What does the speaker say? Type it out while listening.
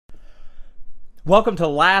Welcome to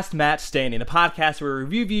Last Match Standing, a podcast where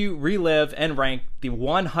we review, relive, and rank the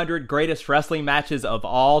 100 greatest wrestling matches of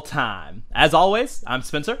all time. As always, I'm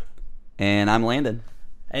Spencer. And I'm Landon.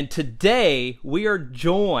 And today, we are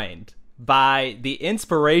joined by the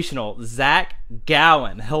inspirational Zach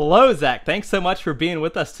Gowen. Hello, Zach. Thanks so much for being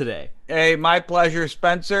with us today. Hey, my pleasure,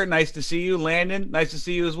 Spencer. Nice to see you. Landon, nice to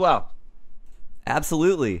see you as well.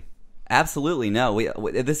 Absolutely. No,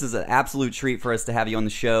 this is an absolute treat for us to have you on the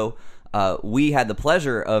show. We had the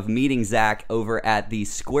pleasure of meeting Zach over at the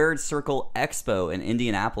Squared Circle Expo in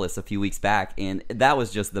Indianapolis a few weeks back, and that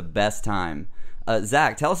was just the best time.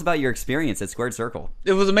 Zach, tell us about your experience at Squared Circle.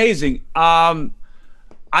 It was amazing.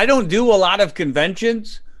 I don't do a lot of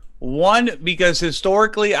conventions. One, because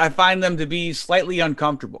historically I find them to be slightly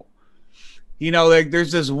uncomfortable. You know,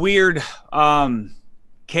 there's this weird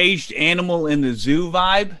caged animal in the zoo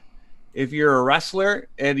vibe. If you're a wrestler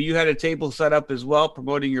and you had a table set up as well,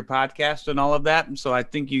 promoting your podcast and all of that. And so I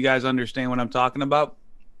think you guys understand what I'm talking about,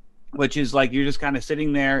 which is like you're just kind of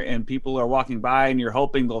sitting there and people are walking by and you're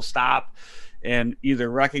hoping they'll stop and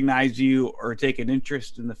either recognize you or take an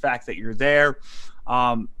interest in the fact that you're there.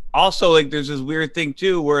 Also, like there's this weird thing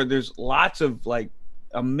too, where there's lots of like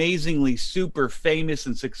amazingly super famous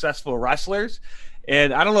and successful wrestlers.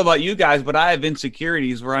 And I don't know about you guys, but I have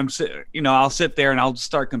insecurities where I'll sit there and I'll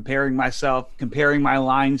start comparing my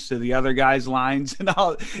lines to the other guy's lines, and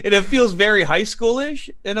it feels very high schoolish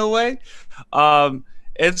in a way. And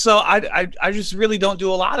so I just really don't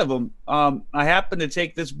do a lot of them. I happen to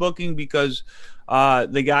take this booking because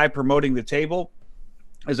the guy promoting the table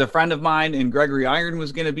is a friend of mine, and Gregory Iron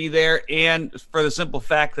was going to be there, and for the simple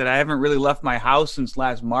fact that I haven't really left my house since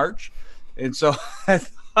last March, and so I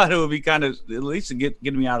thought it would be kind of at least to get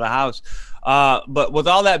me out of the house. But with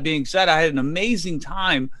all that being said, I had an amazing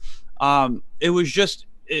time. It was just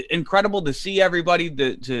incredible to see everybody,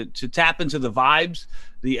 to tap into the vibes.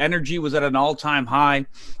 The energy was at an all-time high.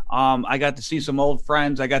 I got to see some old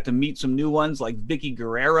friends. I got to meet some new ones like Vicky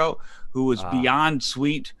Guerrero, who was beyond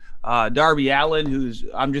sweet. Darby Allin, who's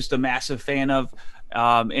I'm just a massive fan of.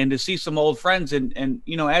 And to see some old friends and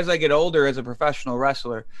you know, as I get older as a professional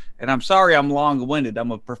wrestler, and I'm sorry I'm long-winded,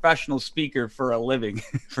 I'm a professional speaker for a living,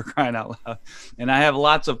 for crying out loud, and I have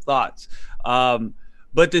lots of thoughts.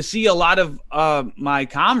 But to see a lot of my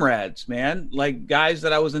comrades, man, like guys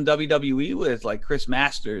that I was in WWE with, like Chris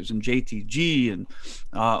Masters and JTG and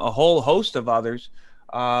a whole host of others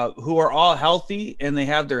who are all healthy and they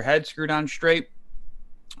have their heads screwed on straight.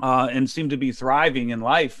 And seem to be thriving in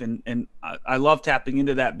life, and I love tapping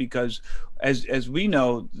into that because, as we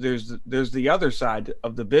know, there's the other side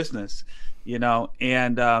of the business, you know,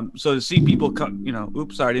 and so to see people come, you know,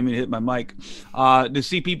 oops, sorry, I didn't mean to hit my mic. To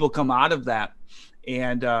see people come out of that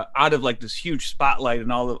and out of like this huge spotlight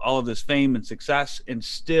and all of this fame and success, and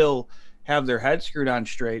still have their head screwed on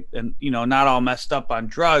straight, and you know, not all messed up on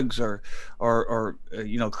drugs or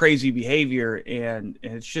you know, crazy behavior, and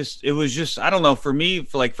it was just I don't know, for me,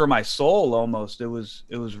 for my soul almost, it was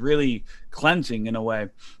really cleansing in a way,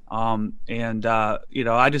 and you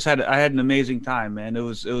know, I had an amazing time, man. It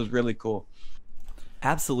was really cool.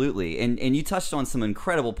 Absolutely, and you touched on some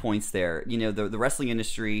incredible points there. You know, the wrestling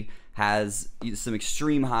industry has some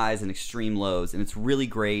extreme highs and extreme lows, and it's really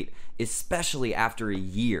great, especially after a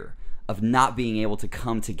year of not being able to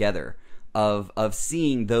come together, of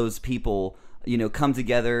seeing those people, you know, come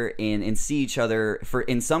together and see each other for,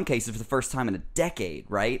 in some cases, for the first time in a decade,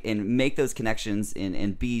 right? And make those connections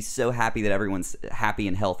and be so happy that everyone's happy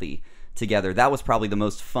and healthy together. That was probably the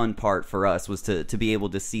most fun part for us, was to be able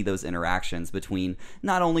to see those interactions between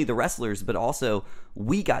not only the wrestlers, but also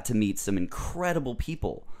we got to meet some incredible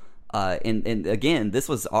people. And again, this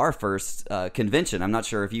was our first convention. I'm not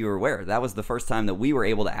sure if you were aware. That was the first time that we were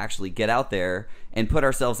able to actually get out there and put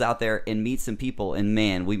ourselves out there and meet some people. And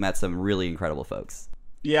man, we met some really incredible folks.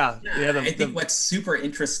 Yeah. I think what's super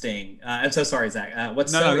interesting. I'm so sorry, Zach.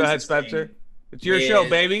 Go ahead, Spencer. It's your show,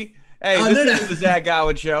 baby. Hey, this is the Zach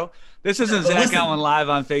Gowen Show. This isn't Zach Gowen Live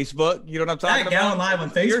on Facebook. You know what I'm talking about? Zach Gowen Live on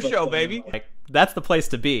Facebook. Your show, baby. That's the place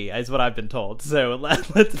to be, is what I've been told. So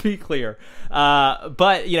let's be clear.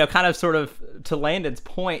 But, you know, kind of sort of to Landon's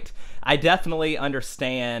point, I definitely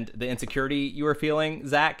understand the insecurity you were feeling,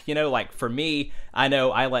 Zach. You know, like for me, I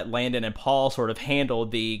know I let Landon and Paul sort of handle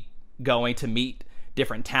the going to meet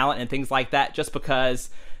different talent and things like that, just because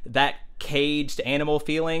that caged animal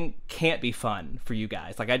feeling can't be fun for you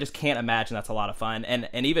guys. Like, I just can't imagine that's a lot of fun.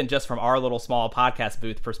 And even just from our little small podcast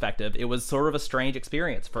booth perspective, it was sort of a strange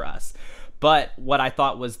experience for us. But what I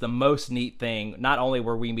thought was the most neat thing, not only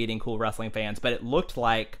were we meeting cool wrestling fans, but it looked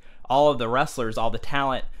like all of the wrestlers, all the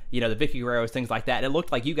talent, you know, the Vicky Guerreros, things like that, it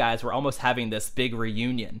looked like you guys were almost having this big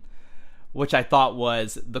reunion which I thought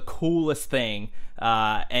was the coolest thing.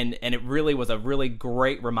 And it really was a really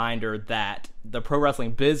great reminder that the pro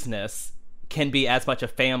wrestling business can be as much a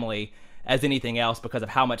family as anything else because of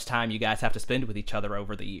how much time you guys have to spend with each other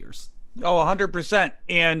over the years. Oh, 100%.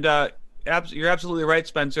 And you're absolutely right,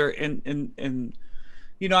 Spencer. And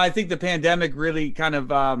I think the pandemic really kind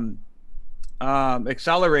of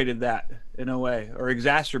accelerated that in a way, or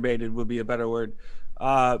exacerbated would be a better word,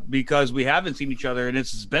 because we haven't seen each other. And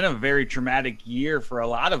it's been a very traumatic year for a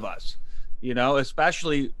lot of us,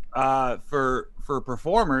 especially for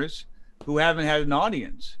performers who haven't had an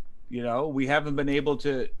audience. We haven't been able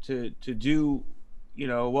to do,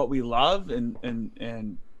 what we love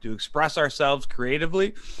and to express ourselves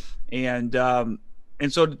creatively. And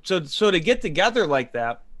so to get together like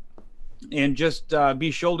that and just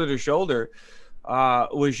be shoulder to shoulder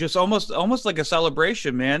was just almost like a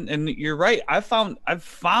celebration, man. And you're right. I've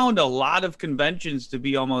found a lot of conventions to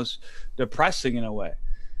be almost depressing in a way.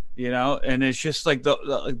 And it's just like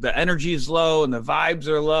the energy is low and the vibes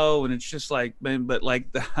are low, and it's just like, man, but like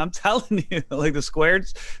I'm telling you, like the Squared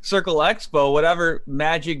Circle Expo, whatever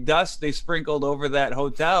magic dust they sprinkled over that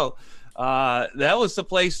hotel, that was the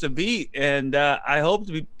place to be, and I hope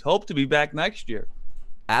to be back next year.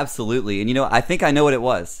 Absolutely, and I think I know what it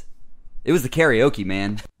was. It was the karaoke,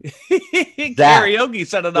 man. Karaoke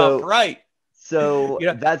set it up right. So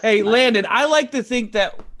that's hey, Landon, I like to think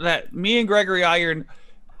that me and Gregory Iron.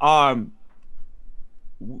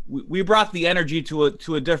 We brought the energy to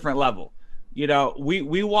a different level.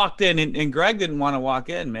 We walked in and Greg didn't want to walk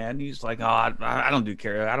in, man. He's like, oh, I don't do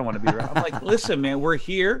karaoke. I don't want to be around. I'm like, listen, man, we're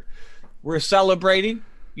here. We're celebrating.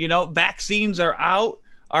 Vaccines are out.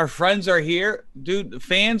 Our friends are here. Dude, the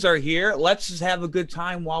fans are here. Let's just have a good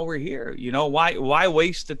time while we're here. Why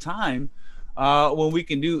waste the time when we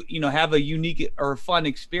can do, have a unique or fun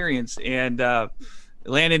experience? And,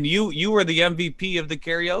 Landon, you were the MVP of the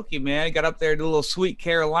karaoke, man. Got up there, did a little Sweet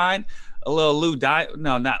Caroline, a little Lou Diamond.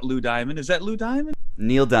 No, not Lou Diamond. Is that Lou Diamond?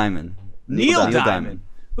 Neil Diamond. Neil Diamond.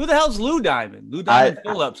 Who the hell's Lou Diamond? Lou Diamond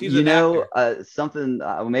Phillips. He's an actor. Something.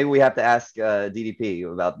 Maybe we have to ask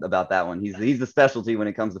DDP about that one. He's the specialty when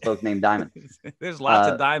it comes to folks named Diamond. There's lots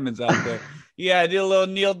of diamonds out there. Yeah, I did a little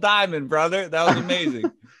Neil Diamond, brother. That was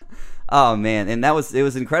amazing. Oh man, and it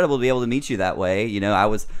was incredible to be able to meet you that way.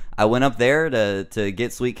 I went up there to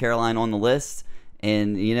get Sweet Caroline on the list,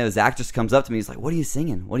 and Zach just comes up to me. He's like, "What are you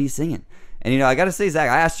singing? What are you singing?" And I got to say, Zach,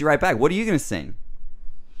 I asked you right back, "What are you going to sing?"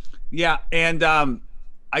 Yeah, and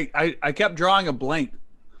I kept drawing a blank.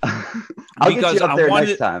 I'll get you up there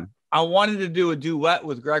next time. I wanted to do a duet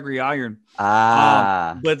with Gregory Iron.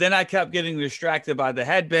 But then I kept getting distracted by the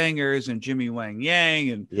Headbangers and Jimmy Wang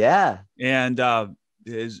Yang and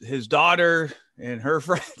his daughter and her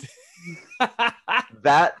friend.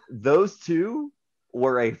 Those two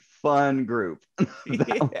were a fun group.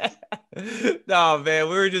 No, man,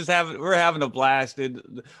 we're having a blast,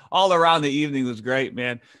 and all around the evening was great,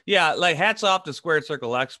 man. Yeah, like hats off to Squared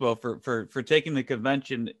Circle Expo for taking the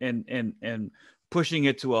convention and pushing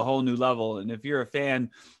it to a whole new level. And if you're a fan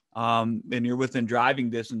and you're within driving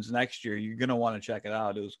distance next year, you're gonna want to check it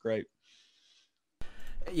out. It was great.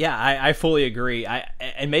 Yeah, I fully agree.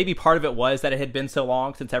 And maybe part of it was that it had been so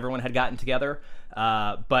long since everyone had gotten together.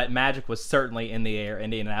 But Magic was certainly in the air,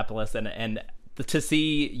 Indianapolis, and to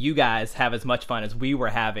see you guys have as much fun as we were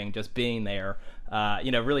having just being there,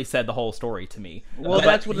 really said the whole story to me. Well,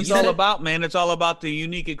 that's what it's all about, man. It's all about the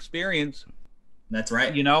unique experience. That's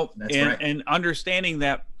right. And understanding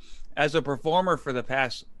that as a performer for the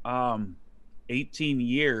past 18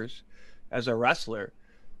 years as a wrestler,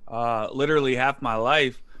 literally half my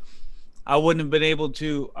life, I wouldn't have been able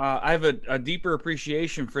to. I have a deeper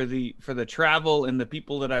appreciation for the travel and the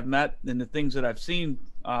people that I've met and the things that I've seen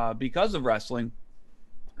because of wrestling,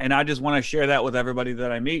 and I just want to share that with everybody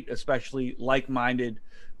that I meet, especially like-minded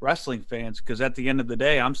wrestling fans, because at the end of the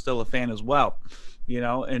day, I'm still a fan as well.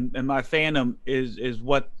 And my fandom is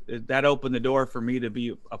what that opened the door for me to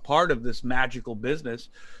be a part of this magical business,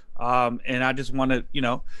 and I just want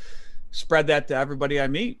to spread that to everybody I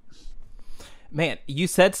meet. Man, you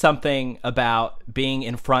said something about being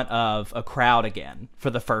in front of a crowd again for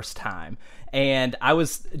the first time. And I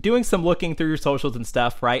was doing some looking through your socials and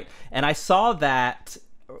stuff, right? And I saw that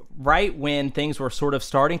right when things were sort of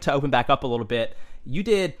starting to open back up a little bit, you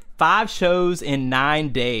did 5 shows in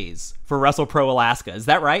 9 days for WrestlePro Alaska. Is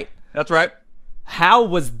that right? That's right. How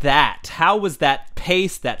was that? How was that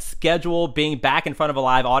pace, that schedule, being back in front of a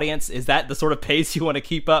live audience? Is that the sort of pace you want to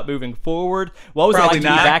keep up moving forward? What was Probably it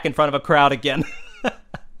like to be back in front of a crowd again?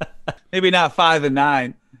 Maybe not 5 and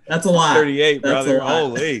 9. That's a lot. 38, That's brother. a lot.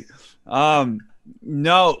 Holy.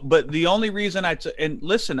 No, but the only reason and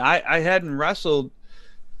listen, I hadn't wrestled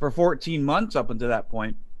for 14 months up until that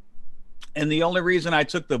point. And the only reason I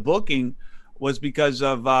took the booking was because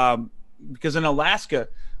in Alaska,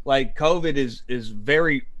 like COVID is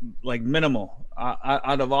very like minimal.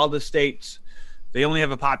 Out of all the states, they only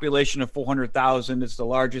have a population of 400,000. It's the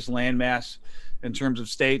largest landmass in terms of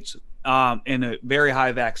states, and a very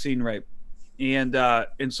high vaccine rate. And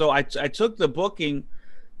so I took the booking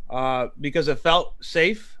because it felt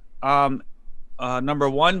safe, number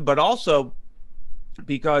one, but also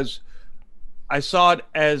because I saw it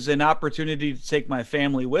as an opportunity to take my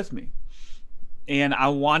family with me. And I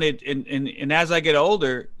wanted, and as I get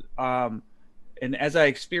older, and as I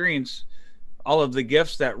experience all of the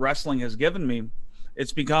gifts that wrestling has given me,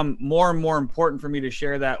 it's become more and more important for me to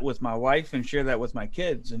share that with my wife and share that with my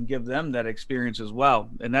kids and give them that experience as well.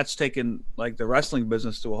 And that's taken like the wrestling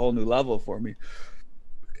business to a whole new level for me.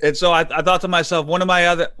 And so I thought to myself, when am I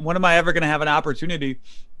ever going to have an opportunity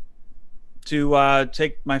to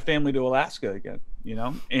take my family to Alaska again, you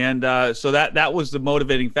know? And so that was the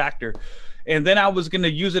motivating factor. And then I was going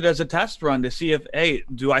to use it as a test run to see if, hey,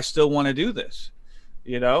 do I still want to do this?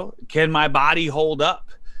 You know, can my body hold up?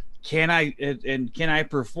 Can I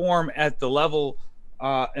perform at the level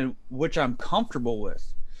in which I'm comfortable with?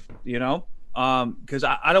 You know, because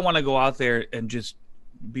I don't want to go out there and just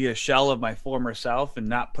be a shell of my former self and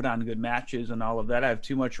not put on good matches and all of that. I have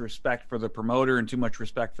too much respect for the promoter and too much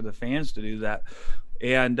respect for the fans to do that.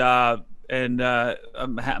 And I'm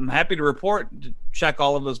happy to report, to check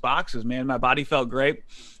all of those boxes, man. My body felt great.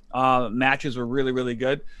 Matches were really, really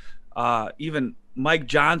good. Even Mike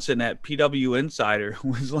Johnson at PW Insider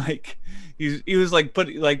was like, he was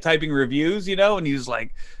like typing reviews, you know, and he was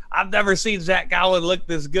like, I've never seen Zach Gowen look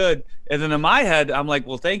this good. And then in my head, I'm like,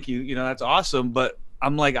 well, thank you. You know, that's awesome. But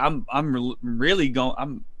I'm like, I'm really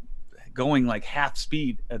going like half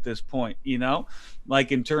speed at this point, you know,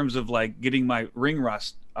 like in terms of like getting my ring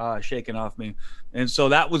rust shaken off me. And so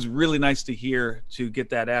that was really nice to hear, to get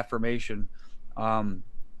that affirmation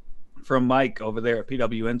from Mike over there at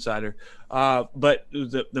PW Insider. But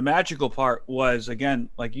the magical part was, again,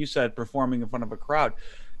 like you said, performing in front of a crowd.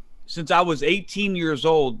 Since I was 18 years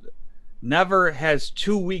old, never has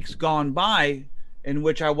 2 weeks gone by in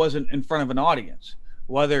which I wasn't in front of an audience.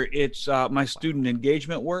 Whether it's my student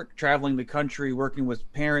engagement work, traveling the country, working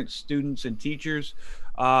with parents, students, and teachers,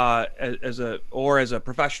 as a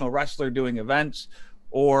professional wrestler doing events,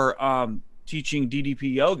 or teaching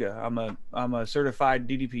DDP yoga. I'm a certified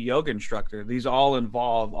DDP yoga instructor. These all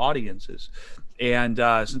involve audiences. And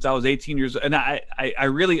since I was 18 years old, and I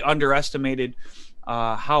really underestimated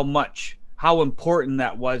how important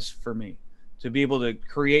that was for me, to be able to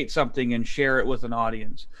create something and share it with an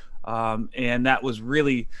audience. And that was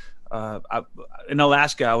really, in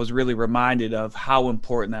Alaska, I was really reminded of how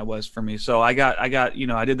important that was for me. So I got, you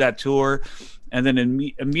know, I did that tour, and then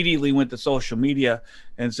immediately went to social media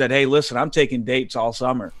and said, hey, listen, I'm taking dates all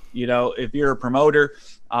summer. You know, if you're a promoter,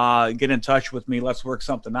 get in touch with me. Let's work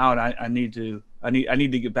something out. I need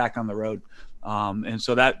to get back on the road. And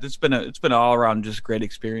so it's been an all around just great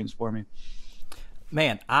experience for me.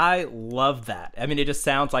 Man, I love that. I mean, it just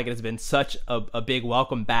sounds like it has been such a big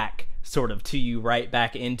welcome back, sort of, to you right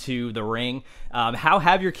back into the ring. How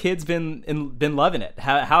have your kids been loving it?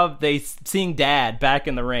 How have they, seeing Dad back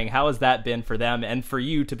in the ring? How has that been for them, and for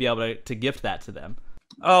you to be able to gift that to them?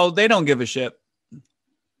 Oh, they don't give a shit.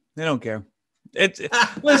 They don't care.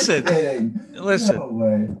 Listen. No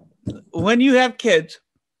way. When you have kids,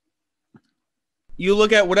 you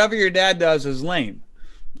look at whatever your dad does as lame.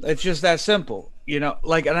 It's just that simple. You know,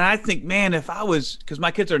 like, and I think, man, if I was, because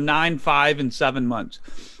my kids are 9, 5, and 7 months.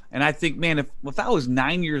 And I think, man, if I was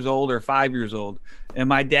 9 years old or 5 years old and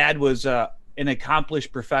my dad was an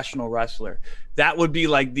accomplished professional wrestler, that would be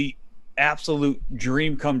like the absolute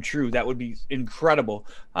dream come true. That would be incredible.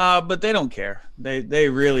 But they don't care.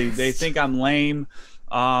 They think I'm lame.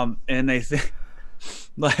 And they think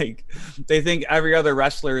every other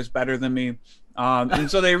wrestler is better than me.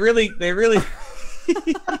 And so they really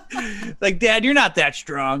like, Dad, you're not that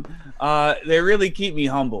strong. They really keep me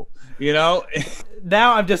humble, you know?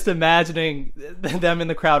 Now I'm just imagining them in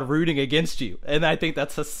the crowd rooting against you, and I think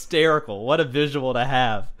that's hysterical. What a visual to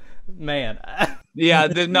have, man. Yeah,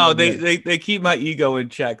 they keep my ego in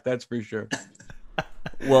check, that's for sure.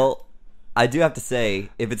 Well, I do have to say,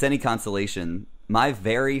 if it's any consolation, my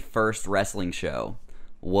very first wrestling show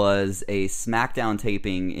was a SmackDown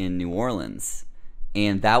taping in New Orleans,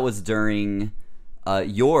 and that was during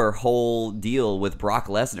your whole deal with Brock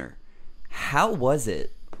Lesnar. How was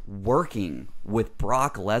it working with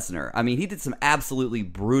Brock Lesnar. I mean, he did some absolutely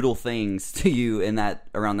brutal things to you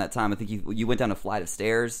around that time. I think you went down a flight of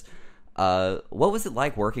stairs. What was it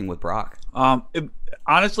like working with Brock?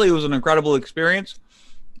 Honestly, it was an incredible experience.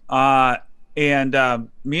 And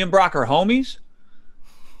me and Brock are homies.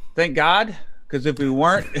 Thank God. Because if we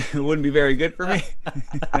weren't, it wouldn't be very good for me.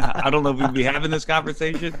 I don't know if we'd be having this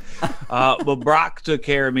conversation. But Brock took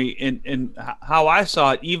care of me. And how I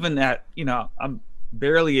saw it, even at, I'm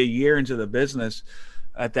barely a year into the business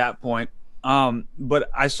at that point. But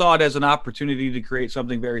I saw it as an opportunity to create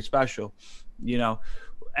something very special.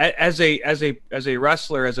 As a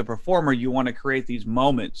wrestler, as a performer, you want to create these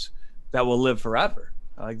moments that will live forever.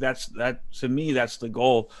 Like that to me, that's the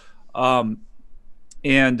goal.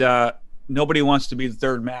 Nobody wants to be the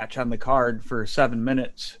third match on the card for 7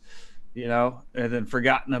 minutes, and then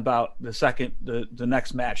forgotten about the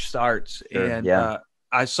next match starts. Sure, and yeah.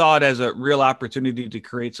 I saw it as a real opportunity to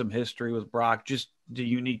create some history with Brock, just the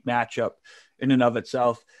unique matchup in and of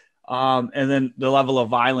itself. And then the level of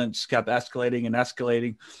violence kept escalating and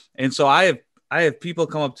escalating. And so I have people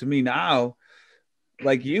come up to me now,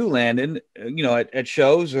 like you, Landon, at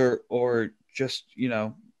shows or just,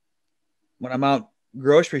 when I'm out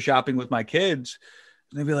grocery shopping with my kids,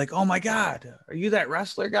 and they'd be like, "Oh my God, are you that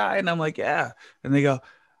wrestler guy?" And I'm like, "Yeah." And they go,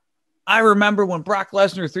 "I remember when Brock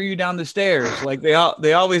Lesnar threw you down the stairs." Like they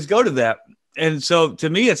always go to that. And so to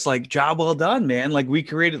me, it's like, job well done, man. Like we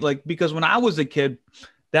created, because when I was a kid,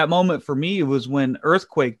 that moment for me was when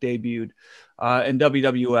Earthquake debuted in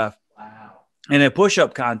WWF. Wow. In a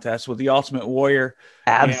push-up contest with the Ultimate Warrior.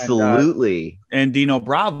 Absolutely. And Dino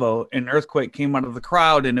Bravo, and Earthquake came out of the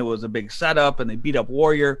crowd, and it was a big setup, and they beat up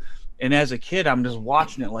Warrior. And as a kid, I'm just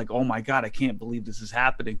watching it like, oh my God, I can't believe this is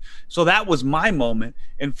happening. So that was my moment.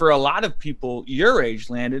 And for a lot of people your age,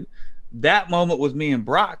 Landon, that moment with me and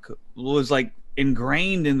Brock was like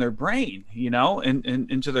ingrained in their brain, and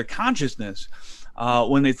into their consciousness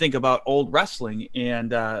when they think about old wrestling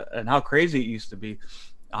and how crazy it used to be.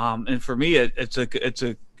 And for me, it's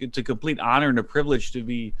a complete honor and a privilege to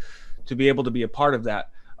be able to be a part of that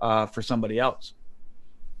for somebody else.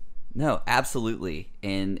 No, absolutely.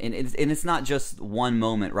 And it's not just one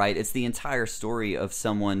moment, right? It's the entire story of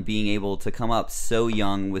someone being able to come up so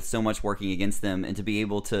young with so much working against them, and to be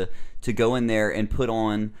able to go in there and put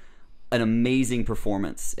on an amazing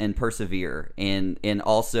performance and persevere, and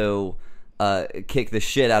also kick the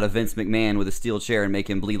shit out of Vince McMahon with a steel chair and make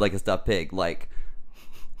him bleed like a stuffed pig. Like,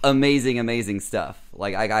 amazing stuff.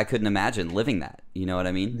 Like I couldn't imagine living that. You know what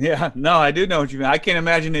I mean? Yeah, no, I do know what you mean. I can't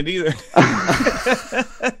imagine it either.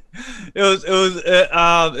 It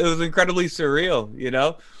was incredibly surreal,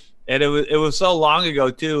 and it was so long ago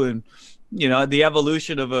too. And the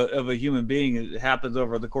evolution of a human being, it happens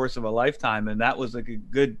over the course of a lifetime, and that was like a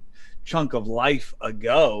good chunk of life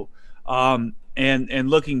ago. And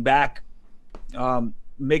looking back,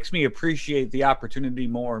 makes me appreciate the opportunity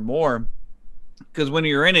more and more. Because when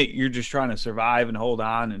you're in it, you're just trying to survive and hold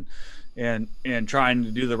on and trying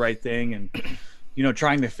to do the right thing, and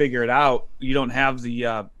trying to figure it out. You don't have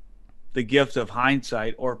the gift of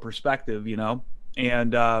hindsight or perspective,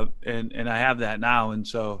 and I have that now. And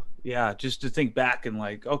so yeah, just to think back and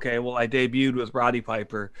like, okay, well, I debuted with Roddy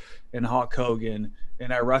Piper and Hulk Hogan,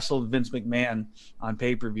 and I wrestled Vince McMahon on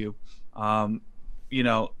pay-per-view.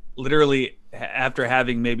 Literally after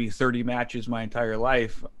having maybe 30 matches my entire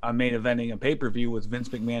life, I'm main eventing a pay-per-view with Vince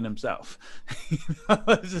McMahon himself.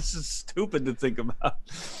 This is stupid to think about.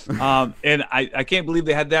 And I can't believe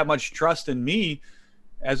they had that much trust in me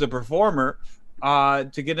as a performer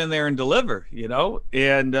to get in there and deliver,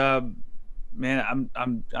 and man,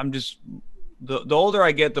 I'm just, the older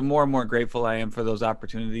I get, the more and more grateful I am for those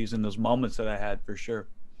opportunities and those moments that I had, for sure.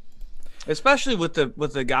 Especially with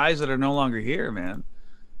the guys that are no longer here, man.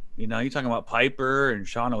 You're talking about Piper and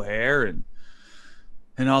Sean O'Hare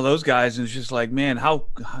and all those guys, and it's just like, man, how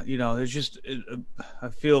it's just, I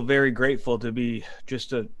feel very grateful to be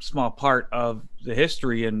just a small part of the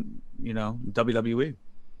history in WWE.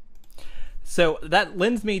 So that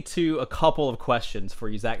lends me to a couple of questions for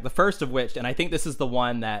you, Zach. The first of which, and I think this is the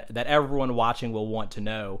one that everyone watching will want to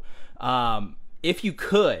know, if you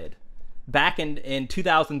could, back in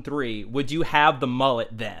 2003, would you have the mullet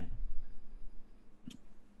then?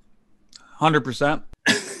 100%.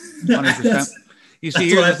 100%. You see,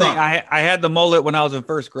 here's the thing. I had the mullet when I was in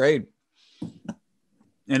first grade,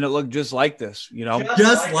 and it looked just like this,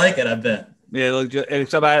 Just like it, I bet. Yeah, it looked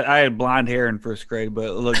except I had blonde hair in first grade, but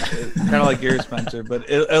it looked kind of like yours, Spencer. But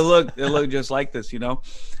it looked just like this,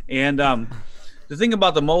 And the thing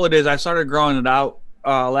about the mullet is I started growing it out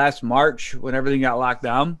last March when everything got locked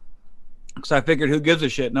down, because I figured, who gives a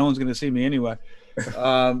shit? No one's going to see me anyway.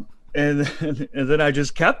 And then I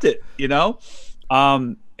just kept it, you know.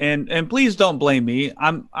 And please don't blame me.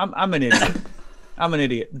 I'm an idiot. I'm an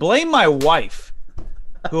idiot. Blame my wife,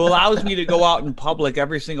 who allows me to go out in public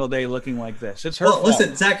every single day looking like this. It's her fault.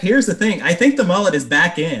 Listen, Zach, here's the thing. I think the mullet is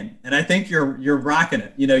back in, and I think you're rocking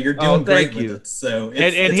it. You know, you're doing great with it. So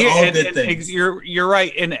it's all good things. You're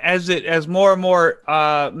right. And as more and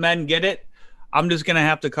more men get it, I'm just gonna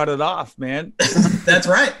have to cut it off, man. That's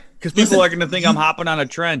right. Because people are gonna think I'm hopping on a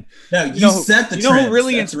trend. No, you set the trend. You know who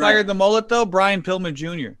really inspired the mullet though? Brian Pillman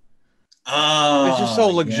Jr. Oh, it's just so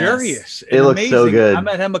luxurious. Yes. It looks so good. I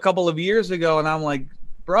met him a couple of years ago, and I'm like,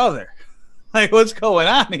 brother, like, what's going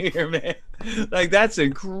on here, man? Like, that's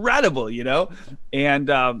incredible, you know. And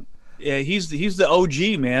yeah, he's the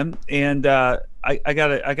OG, man. And I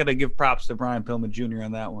gotta give props to Brian Pillman Jr.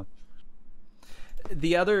 on that one.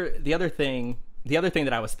 The other thing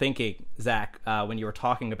that I was thinking, Zach, when you were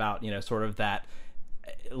talking about, you know, sort of that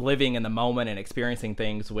living in the moment and experiencing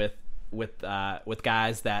things with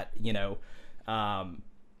guys that, you know,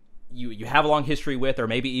 you have a long history with, or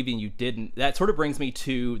maybe even you didn't, that sort of brings me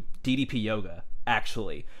to DDP yoga,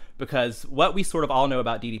 actually, because what we sort of all know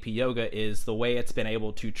about DDP yoga is the way it's been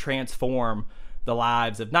able to transform the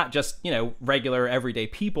lives of not just, you know, regular everyday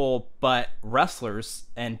people, but wrestlers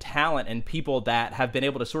and talent and people that have been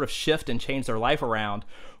able to sort of shift and change their life around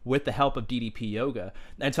with the help of DDP yoga.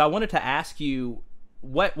 And so I wanted to ask you,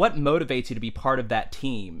 what motivates you to be part of that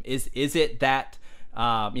team? Is it that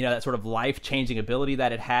you know, that sort of life-changing ability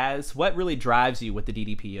that it has? What really drives you with the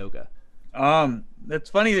DDP yoga? It's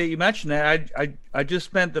funny that you mentioned that. I just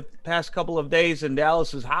spent the past couple of days in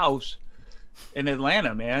Dallas's house in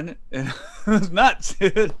Atlanta, man. It was nuts.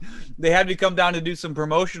 They had me come down to do some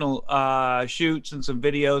promotional shoots and some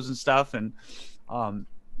videos and stuff, and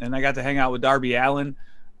I got to hang out with Darby Allin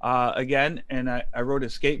again, and I rode a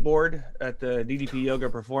skateboard at the DDP Yoga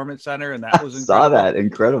Performance Center, and that was incredible. Saw that.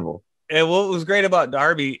 Incredible. And what was great about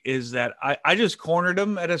Darby is that I just cornered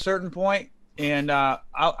him at a certain point, and I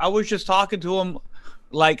was just talking to him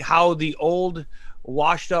like how the old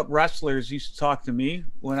washed up wrestlers used to talk to me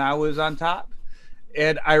when I was on top.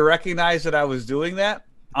 And I recognized that I was doing that,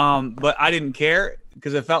 but I didn't care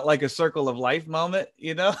because it felt like a circle of life moment,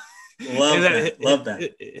 you know? Love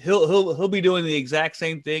that. He'll be doing the exact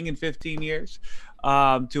same thing in 15 years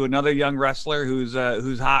to another young wrestler who's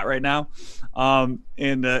hot right now. And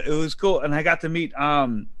it was cool. And I got to meet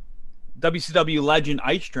WCW legend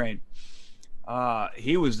Ice Train.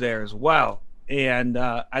 He was there as well. And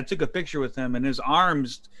I took a picture with him, and his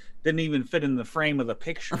arms didn't even fit in the frame of the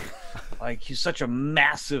picture. Like, he's such a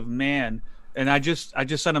massive man. And I just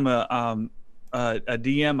sent him a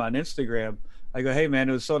DM on Instagram. I go, hey man,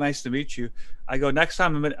 it was so nice to meet you. I go, next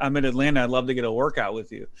time I'm in Atlanta, I'd love to get a workout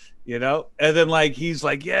with you, you know? And then like, he's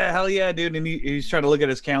like, yeah, hell yeah, dude. And he's trying to look at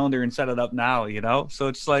his calendar and set it up now, you know? So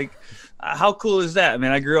it's like, how cool is that? I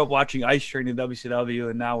mean, I grew up watching Ice Train in WCW,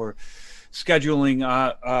 and now we're scheduling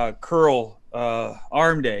curl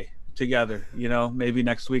arm day together, you know, maybe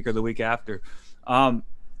next week or the week after. Your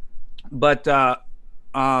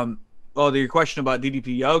question about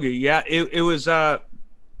DDP yoga. Yeah, it was, I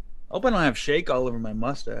hope I don't have shake all over my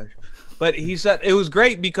mustache, but he said it was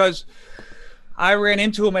great because I ran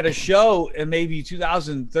into him at a show in maybe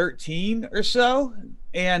 2013 or so.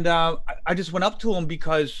 And I just went up to him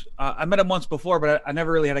because I met him once before, but I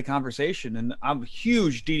never really had a conversation. And I'm a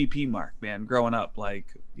huge DDP mark, man, growing up. Like,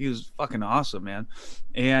 he was fucking awesome, man.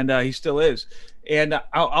 And he still is. And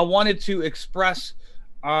I wanted to express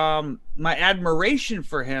my admiration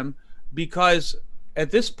for him because at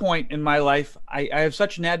this point in my life, I have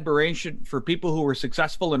such an admiration for people who were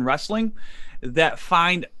successful in wrestling that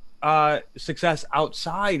find success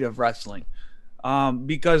outside of wrestling.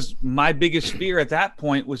 Because my biggest fear at that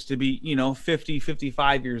point was to be, 50,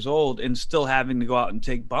 55 years old and still having to go out and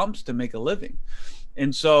take bumps to make a living.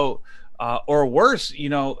 And so, or worse,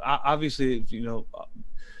 obviously,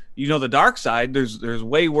 the dark side, there's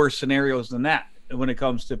way worse scenarios than that when it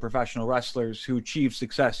comes to professional wrestlers who achieved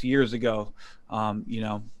success years ago,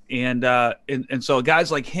 and so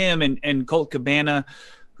guys like him and Colt Cabana,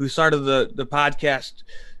 who started the podcast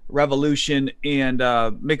revolution, and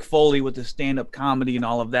Mick Foley with the stand-up comedy and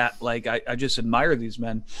all of that. Like, I just admire these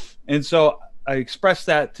men. And so I expressed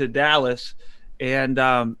that to Dallas, and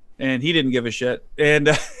he didn't give a shit. And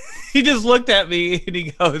he just looked at me and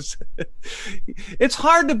he goes, it's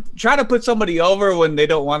hard to try to put somebody over when they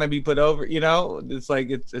don't want to be put over, it's like,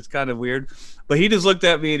 it's kind of weird. But he just looked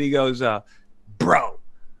at me and he goes, bro,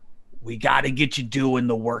 we got to get you doing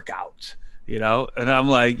the workouts, and I'm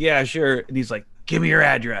like, yeah, sure. And he's like, give me your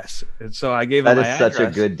address. And so I gave him my address. That is such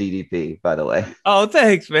a good DDP, by the way. Oh,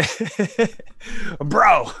 thanks, man.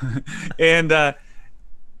 Bro. And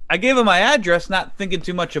I gave him my address, not thinking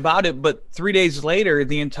too much about it, but 3 days later,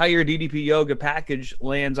 the entire DDP Yoga package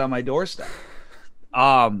lands on my doorstep.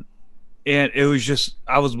 And it was just,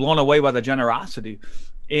 I was blown away by the generosity.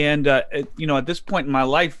 And, you know, at this point in my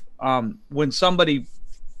life, when somebody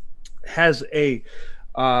has a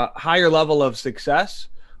higher level of success,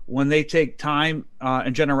 when they take time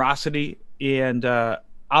and generosity and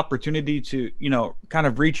opportunity to, you know, kind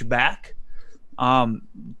of reach back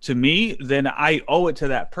to me, then I owe it to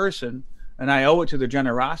that person, and I owe it to their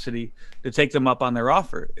generosity to take them up on their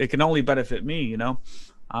offer. It can only benefit me, you know?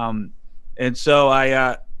 And so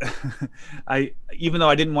I even though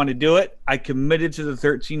I didn't want to do it, I committed to the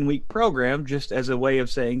 13-week program just as a way of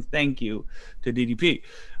saying thank you to DDP.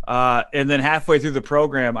 And then halfway through the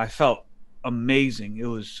program, I felt amazing.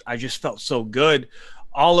 I just felt so good.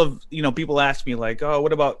 All of, you know, people ask me like, oh,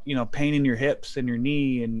 what about, you know, pain in your hips and your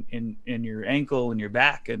knee and your ankle and your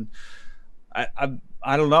back? And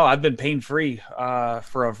I don't know. I've been pain-free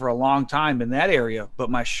for a long time in that area, but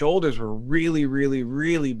my shoulders were really, really,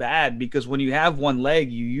 really bad because when you have one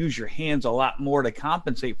leg, you use your hands a lot more to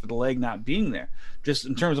compensate for the leg not being there, just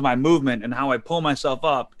in terms of my movement and how I pull myself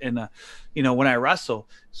up and, you know, when I wrestle.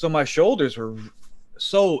 So my shoulders were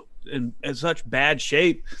so in such bad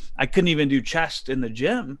shape, I couldn't even do chest in the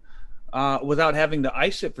gym without having to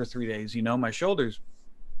ice it for 3 days, you know, my shoulders.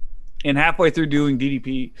 And halfway through doing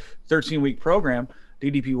DDP 13-week program,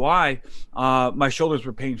 DDPY, my shoulders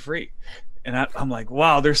were pain-free. And I'm like,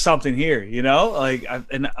 wow, there's something here, you know? Like,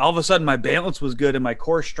 and all of a sudden my balance was good and my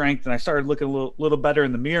core strength, and I started looking a little better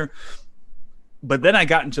in the mirror. But then I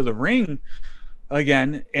got into the ring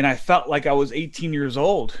again, and I felt like I was 18 years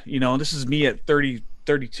old, you know? This is me at 32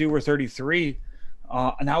 or 33.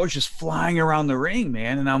 And I was just flying around the ring,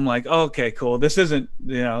 man. And I'm like, oh, okay, cool. This isn't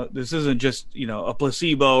just, you know, a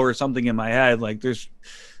placebo or something in my head. Like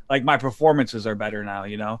my performances are better now,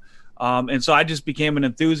 you know? And so I just became an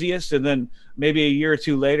enthusiast. And then maybe a year or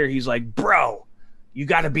two later, he's like, bro, you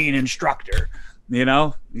got to be an instructor, you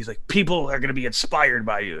know? He's like, people are going to be inspired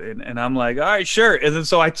by you. And I'm like, all right, sure. And then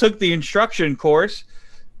so I took the instruction course,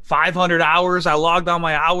 500 hours. I logged on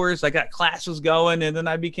my hours. I got classes going, and then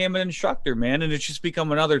I became an instructor, man. And it's just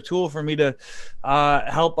become another tool for me to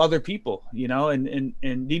help other people, you know. And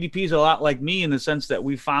DDP is a lot like me in the sense that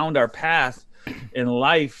we found our path in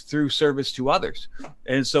life through service to others,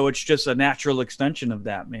 and so it's just a natural extension of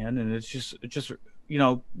that, man. And it's just you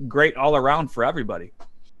know, great all around for everybody.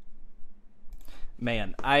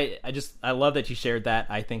 Man, I love that you shared that.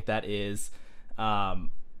 I think that is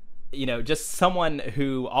you know, just someone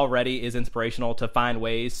who already is inspirational to find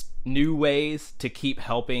new ways to keep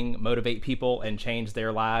helping motivate people and change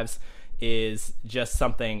their lives is just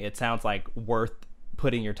something, it sounds like, worth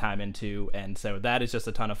putting your time into. And so that is just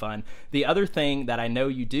a ton of fun. The other thing that I know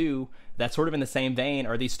you do that's sort of in the same vein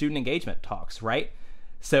are these student engagement talks, right?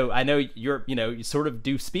 So I know you sort of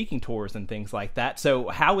do speaking tours and things like that. So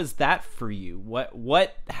how is that for you?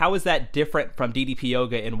 How is that different from DDP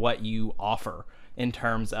Yoga in what you offer in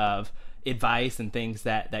terms of advice and things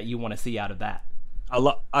that you want to see out of that?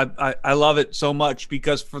 I love it so much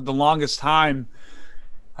because for the longest time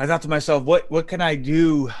I thought to myself, what can I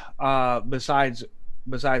do besides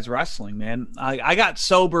wrestling, man? I got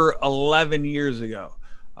sober 11 years ago.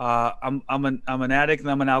 I'm an addict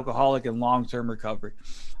and I'm an alcoholic in long-term recovery.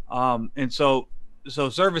 And so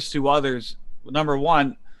service to others, number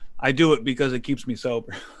one, I do it because it keeps me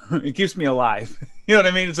sober. It keeps me alive. You know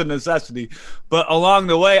what I mean? It's a necessity. But along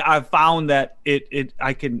the way, I've found that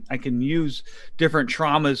I can use different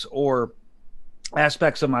traumas or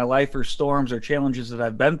aspects of my life or storms or challenges that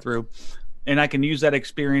I've been through, and I can use that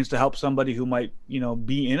experience to help somebody who might, you know,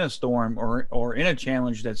 be in a storm or in a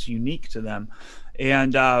challenge that's unique to them.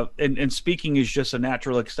 And speaking is just a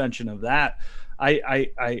natural extension of that.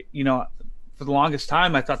 I you know, for the longest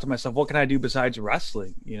time, I thought to myself, what can I do besides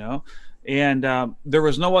wrestling, you know? And there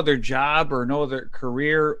was no other job or no other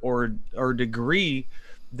career or degree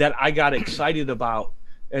that I got excited about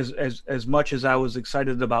as much as I was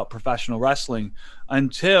excited about professional wrestling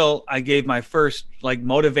until I gave my first like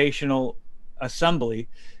motivational assembly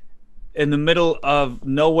in the middle of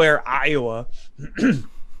nowhere, Iowa,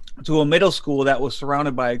 to a middle school that was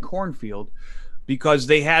surrounded by a cornfield. Because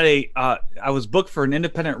they had I was booked for an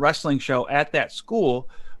independent wrestling show at that school,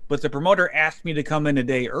 but the promoter asked me to come in a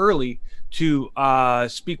day early to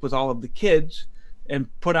speak with all of the kids and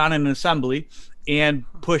put on an assembly and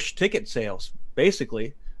push ticket sales,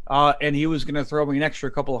 basically. And he was going to throw me an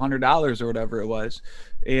extra couple $100 or whatever it was.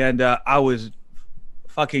 And I was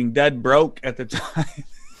fucking dead broke at the time.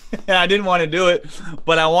 I didn't want to do it,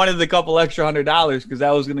 but I wanted the couple extra $100 because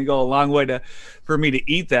that was going to go a long way for me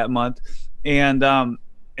to eat that month. And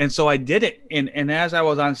so I did it. And as I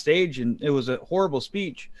was on stage, and it was a horrible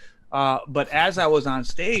speech, but as I was on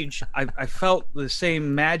stage, I felt the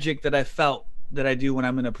same magic that I do when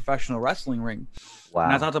I'm in a professional wrestling ring. Wow.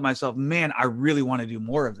 And I thought to myself, man, I really want to do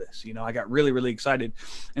more of this. You know, I got really, really excited.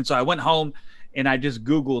 And so I went home and I just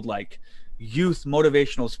Googled like youth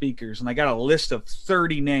motivational speakers. And I got a list of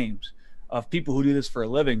 30 names of people who do this for a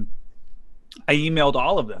living. I emailed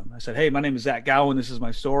all of them. I said, hey, my name is Zach Gowen. This is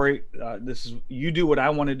my story. You do what I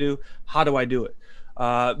want to do. How do I do it?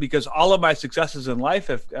 Because all of my successes in life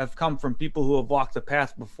have come from people who have walked the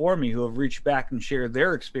path before me, who have reached back and shared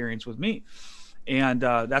their experience with me. And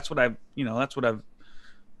that's what I've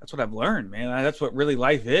learned, man. That's what really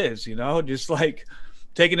life is, you know, just like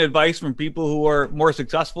taking advice from people who are more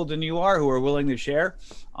successful than you are, who are willing to share.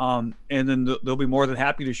 And then they'll be more than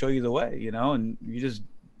happy to show you the way, you know, and you just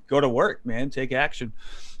go to work, man, take action.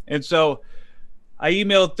 And so I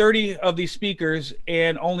emailed 30 of these speakers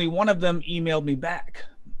and only one of them emailed me back.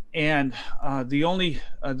 And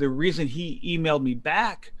the reason he emailed me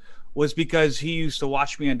back was because he used to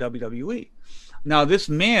watch me on WWE. Now, this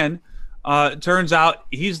man, turns out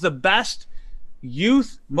he's the best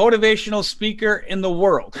youth motivational speaker in the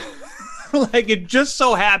world. Like, it just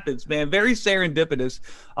so happens, man, very serendipitous.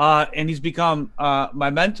 And he's become my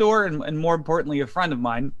mentor and more importantly, a friend of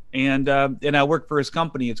mine. And I work for his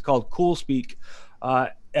company. It's called CoolSpeak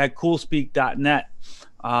at coolspeak.net.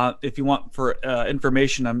 If you want for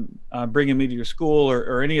information, I'm bringing me to your school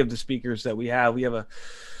or any of the speakers that we have. We have a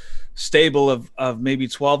stable of maybe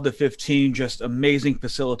 12 to 15 just amazing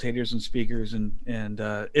facilitators and speakers, and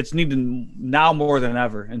it's needed now more than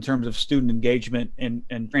ever in terms of student engagement and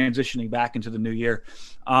transitioning back into the new year.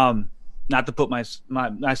 Not to put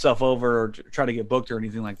myself over or try to get booked or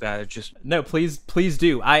anything like that. It's just no, please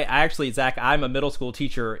do. I actually, Zach, I'm a middle school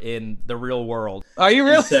teacher in the real world. Are you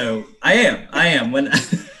really? So I am. When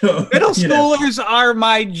middle schoolers are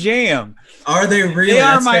my jam. Are they really? They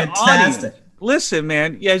are That's my fantastic. Audience. Listen,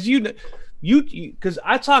 man, as you because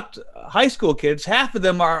I talked high school kids, half of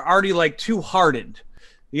them are already like too hardened.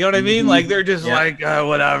 You know what I mean? Like they're just like, oh,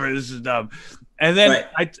 whatever, this is dumb. And then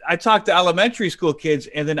I talked to elementary school kids,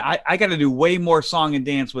 and then I got to do way more song and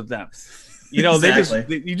dance with them. You know,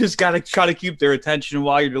 you just got to try to keep their attention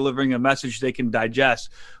while you're delivering a message they can digest.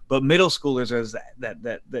 But middle schoolers are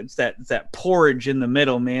that porridge in the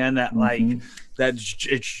middle, man. That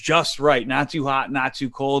it's just right, not too hot, not too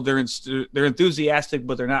cold. They're enthusiastic,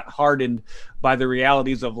 but they're not hardened by the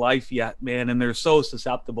realities of life yet, man. And they're so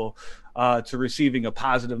susceptible to receiving a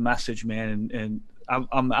positive message, man. And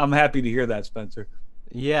I'm happy to hear that, Spencer.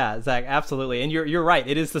 Yeah, Zach, absolutely. And you're right.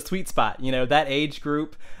 It is the sweet spot. You know, that age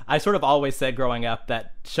group. I sort of always said growing up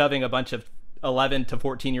that shoving a bunch of 11 to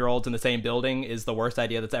 14-year-olds in the same building is the worst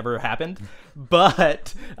idea that's ever happened.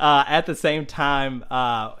 But at the same time,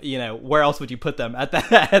 you know, where else would you put them at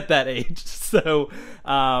that age? So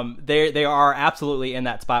they are absolutely in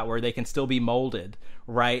that spot where they can still be molded,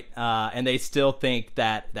 right? And they still think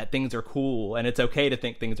that things are cool, and it's okay to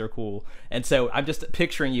think things are cool. And so I'm just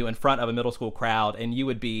picturing you in front of a middle school crowd, and you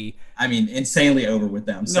would be, I mean, insanely over with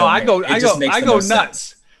them. So no, I go nuts.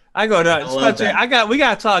 I go nuts. Spencer, we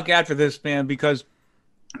got to talk after this, man, because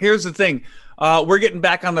here's the thing. We're getting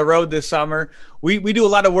back on the road this summer. We do a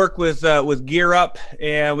lot of work with Gear Up,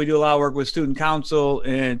 and we do a lot of work with Student Council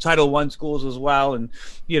and Title I schools as well. And,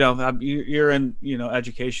 you know, you're in, you know,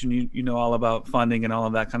 education, you know all about funding and all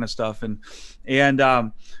of that kind of stuff.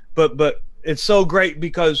 But it's so great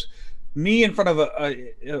because me in front of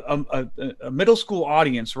a middle school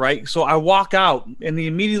audience, right? So I walk out and they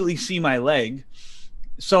immediately see my leg.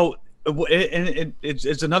 So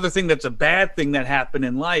it's another thing that's a bad thing that happened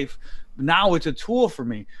in life. Now it's a tool for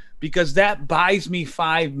me because that buys me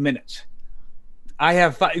 5 minutes. I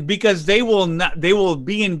have because they will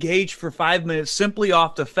be engaged for 5 minutes simply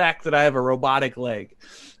off the fact that I have a robotic leg.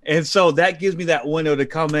 And so that gives me that window to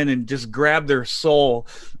come in and just grab their soul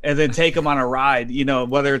and then take them on a ride, you know,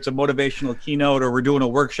 whether it's a motivational keynote or we're doing a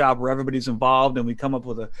workshop where everybody's involved and we come up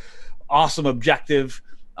with an awesome objective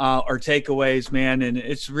or takeaways, man. And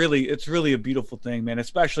it's really a beautiful thing, man,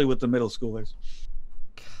 especially with the middle schoolers.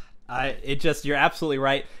 You're absolutely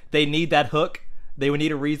right. They need that hook. They would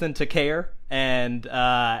need a reason to care. And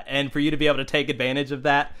for you to be able to take advantage of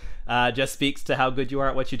that just speaks to how good you are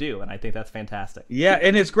at what you do. And I think that's fantastic. Yeah.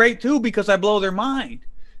 And it's great too, because I blow their mind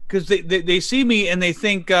because they see me and they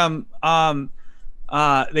think,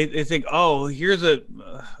 they think, oh, here's a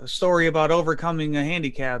story about overcoming a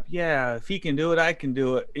handicap. Yeah. If he can do it, I can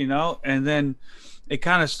do it, you know? And then it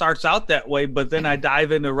kind of starts out that way, but then I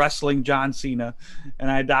dive into wrestling John Cena, and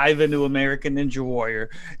I dive into American Ninja Warrior,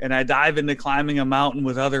 and I dive into climbing a mountain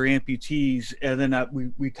with other amputees, and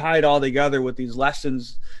then we tie it all together with these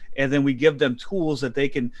lessons, and then we give them tools that they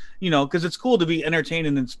can, because it's cool to be entertained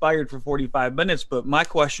and inspired for 45 minutes, but my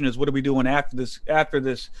question is, what are we doing after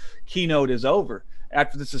this keynote is over?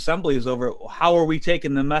 After this assembly is over, how are we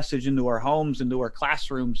taking the message into our homes, into our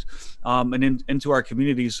classrooms, and into our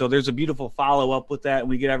communities? So there's a beautiful follow up with that, and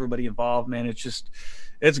we get everybody involved, man.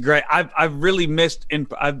 It's great. I've really missed,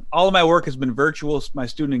 all of my work has been virtual, my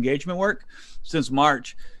student engagement work since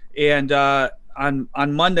March. And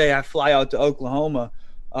on Monday, I fly out to Oklahoma,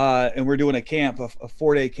 and we're doing a camp, a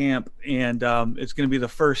 4-day camp. And it's going to be the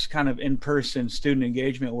first kind of in-person student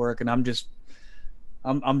engagement work. And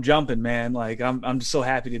I'm jumping, man. Like I'm just so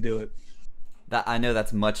happy to do it. I know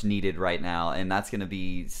that's much needed right now, and that's going to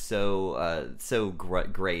be so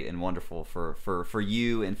great and wonderful for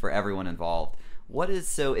you and for everyone involved.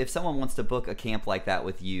 If someone wants to book a camp like that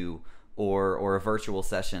with you or a virtual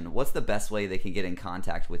session, what's the best way they can get in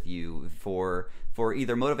contact with you for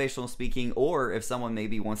either motivational speaking, or if someone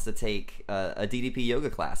maybe wants to take a DDP yoga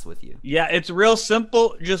class with you? Yeah, it's real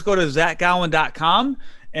simple. Just go to zachgowen.com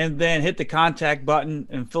and then hit the contact button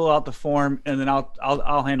and fill out the form, and then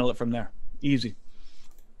I'll handle it from there. Easy.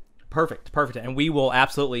 Perfect. And we will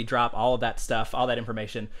absolutely drop all of that stuff, all that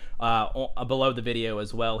information below the video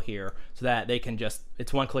as well here, so that they can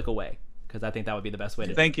it's one click away, because I think that would be the best way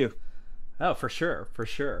to Thank you. Oh, for sure.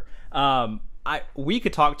 We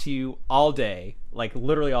could talk to you all day, like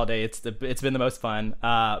literally all day. It's been the most fun.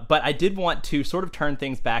 But I did want to sort of turn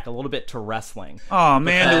things back a little bit to wrestling. Oh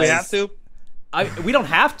man, do we have to? We don't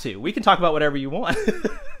have to. We can talk about whatever you want.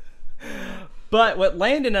 But what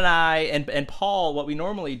Landon and I and Paul, what we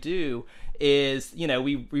normally do is,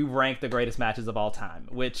 we rank the greatest matches of all time,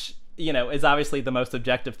 which, is obviously the most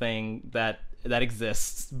objective thing that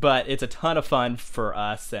exists, but it's a ton of fun for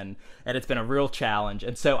us, and it's been a real challenge.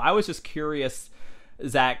 And so I was just curious,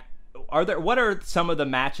 Zach, what are some of the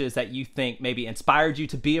matches that you think maybe inspired you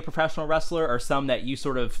to be a professional wrestler, or some that you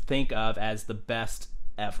sort of think of as the best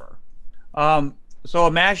ever? So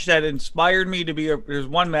a match that inspired me to be there's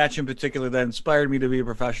one match in particular that inspired me to be a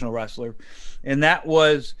professional wrestler, and it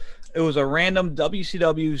was a random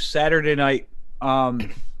WCW Saturday night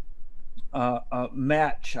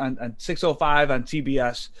match on 605 on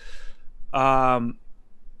TBS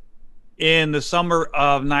in the summer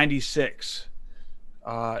of '96.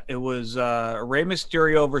 It was Rey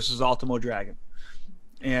Mysterio versus Ultimo Dragon,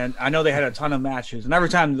 and I know they had a ton of matches, and every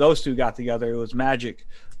time those two got together, it was magic.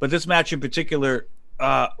 But this match in particular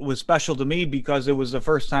was special to me because it was the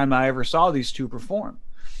first time I ever saw these two perform.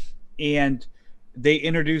 And they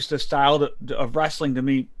introduced a style of wrestling to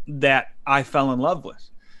me that I fell in love with,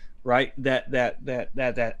 right?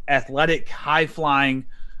 That athletic, high-flying,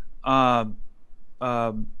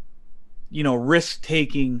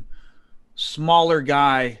 risk-taking, smaller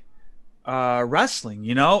guy wrestling,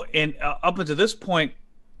 And up until this point,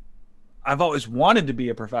 I've always wanted to be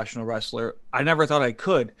a professional wrestler. I never thought I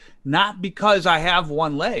could, not because I have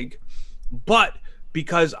one leg, but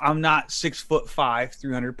because I'm not 6'5",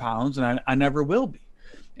 300 pounds, and I never will be.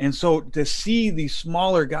 And so to see these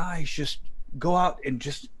smaller guys just go out and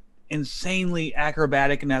just insanely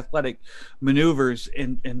acrobatic and athletic maneuvers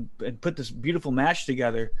and put this beautiful match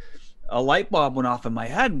together, a light bulb went off in my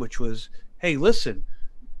head, which was, hey, listen,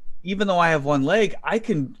 even though I have one leg,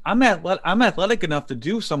 I'm athletic enough to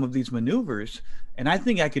do some of these maneuvers, and I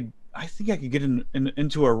think I could get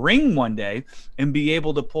into a ring one day and be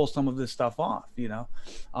able to pull some of this stuff off,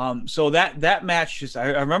 So that match, I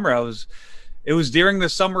remember it was during the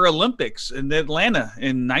Summer Olympics in Atlanta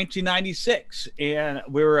in 1996, and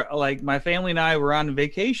we were like, my family and I were on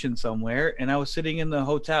vacation somewhere, and I was sitting in the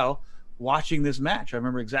hotel watching this match. I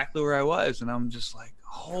remember exactly where I was, and I'm just like,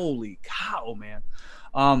 holy cow, man.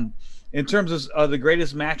 In terms of the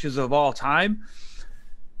greatest matches of all time,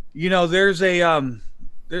 there's a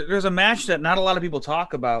match that not a lot of people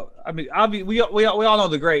talk about. I mean, we all know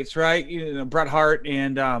the greats, right? Bret Hart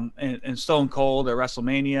and Stone Cold at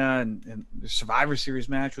WrestleMania, and the Survivor Series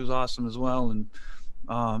match was awesome as well. And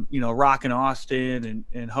Rock and Austin,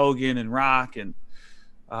 and Hogan and Rock, and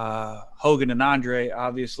Hogan and Andre,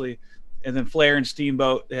 obviously, and then Flair and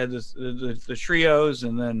Steamboat. They had the trios,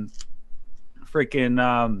 and then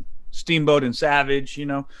freaking Steamboat and Savage, at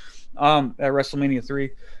WrestleMania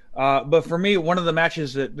 3. But for me, one of the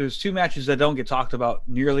matches there's two matches that don't get talked about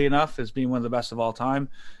nearly enough as being one of the best of all time.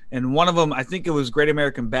 And one of them, I think it was Great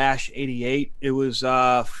American Bash '88. It was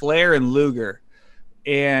Flair and Luger.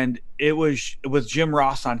 and it was Jim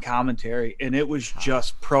Ross on commentary, and it was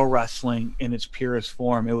just pro wrestling in its purest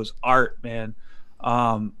form. It was art, man.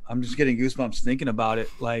 I'm just getting goosebumps thinking about it.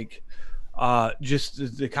 Like,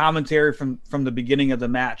 just the commentary from the beginning of the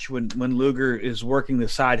match when Luger is working the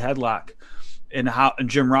side headlock, and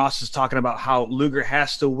Jim Ross is talking about how Luger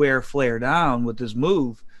has to wear Flair down with his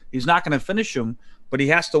move. He's not going to finish him, but he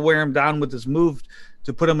has to wear him down with his move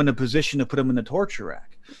to put him in a position to put him in the torture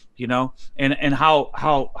rack, you know, and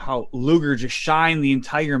how Luger just shined the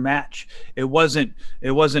entire match. It wasn't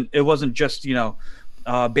just, you know,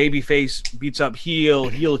 babyface beats up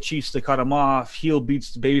heel cheats to cut him off, heel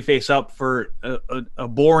beats the babyface up for a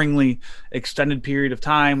boringly extended period of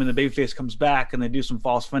time, and the babyface comes back and they do some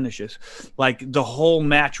false finishes. Like, the whole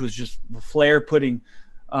match was just Flair putting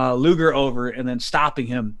Luger over and then stopping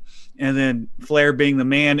him, and then Flair being the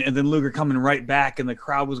man, and then Luger coming right back, and the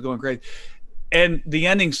crowd was going crazy. And the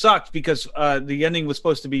ending sucked because the ending was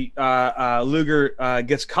supposed to be Luger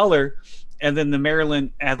gets color, and then the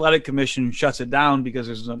Maryland Athletic Commission shuts it down because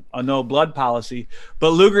there's a no blood policy.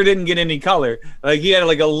 But Luger didn't get any color. Like, he had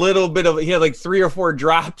like a little bit of, he had like 3 or 4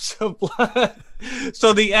 drops of blood.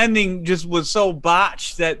 So the ending just was so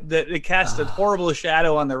botched that it cast a horrible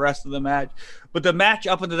shadow on the rest of the match. But the match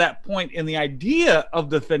up until that point and the idea of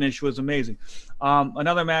the finish was amazing.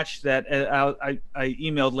 Another match that I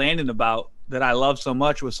emailed Landon about that I love so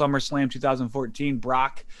much was SummerSlam 2014,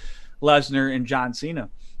 Brock Lesnar and John Cena.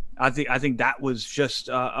 I think that was just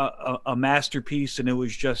a masterpiece, and it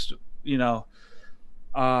was just, you know,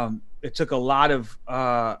 it took a lot of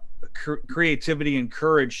creativity and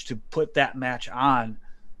courage to put that match on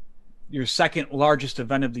your second largest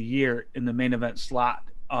event of the year in the main event slot.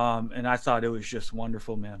 And I thought it was just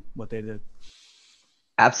wonderful, man, what they did.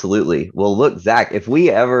 Absolutely. Well, look, Zach, if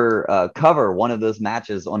we ever cover one of those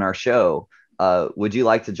matches on our show, would you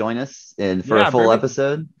like to join us for a full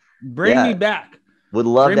episode? Bring me back. Would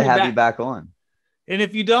love to have you back on. And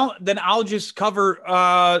if you don't, then I'll just cover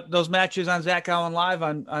those matches on Zach Allen Live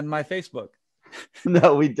on my Facebook.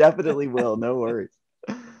 No, we definitely will. No worries.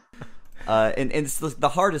 And it's the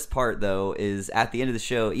hardest part, though, is at the end of the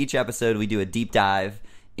show, each episode we do a deep dive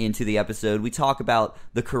into the episode. We talk about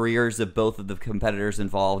the careers of both of the competitors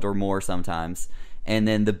involved, or more sometimes, and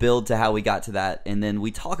then the build to how we got to that. And then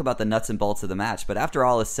we talk about the nuts and bolts of the match. But after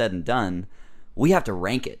all is said and done, we have to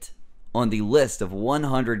rank it on the list of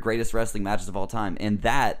 100 greatest wrestling matches of all time, and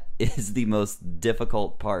that is the most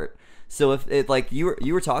difficult part. So if it, like you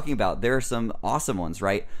were talking about, there are some awesome ones,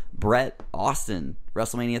 right? Bret Austin,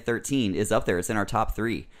 WrestleMania 13 is up there. It's in our top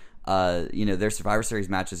 3. You know, their Survivor Series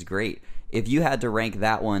match is great. If you had to rank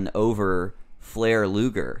that one over Flair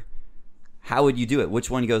Luger, how would you do it? Which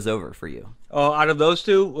one goes over for you? Oh, out of those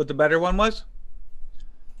two, what the better one was?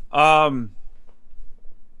 I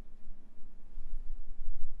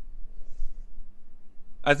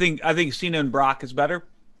think Cena and Brock is better.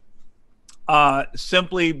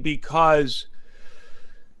 Simply because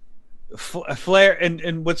Flair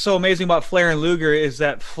and what's so amazing about Flair and Luger is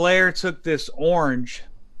that Flair took this orange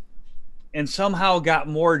and somehow got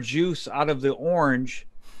more juice out of the orange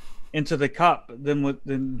into the cup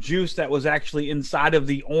than juice that was actually inside of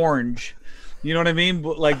the orange. You know what I mean?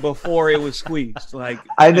 Like, before it was squeezed. Like,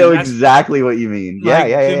 I know exactly what you mean. Yeah, like,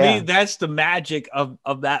 yeah. To me, that's the magic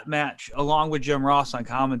of that match, along with Jim Ross on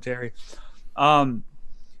commentary.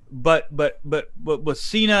 But with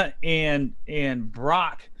Cena and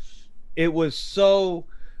Brock, it was so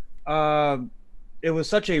it was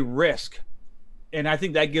such a risk, and I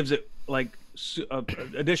think that gives it like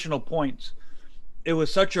additional points. It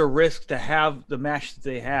was such a risk to have the match that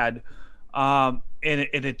they had. And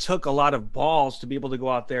it took a lot of balls to be able to go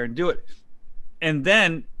out there and do it. And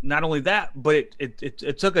then not only that, but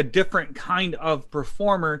it took a different kind of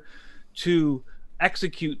performer to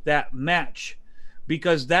execute that match,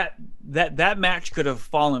 because that match could have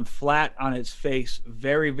fallen flat on its face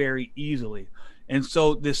very, very easily. And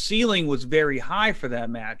so the ceiling was very high for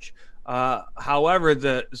that match.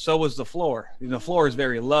 However, so was the floor. The floor is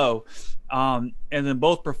very low. And then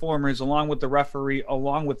both performers, along with the referee,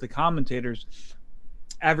 along with the commentators,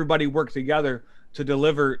 everybody worked together to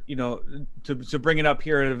deliver, you know, to bring it up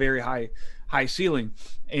here at a very high ceiling.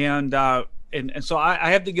 And so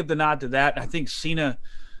I have to give the nod to that. I think Cena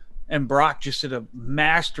and Brock just did a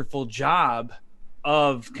masterful job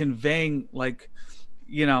of conveying, like,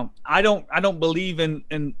 you know, I don't believe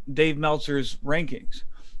in Dave Meltzer's rankings.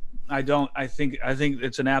 I don't. I think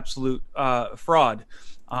it's an absolute fraud.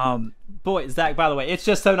 Boy, Zach, by the way, it's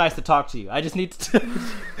just so nice to talk to you. I just need to,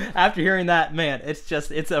 after hearing that, man, it's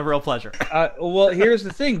a real pleasure. Well, here's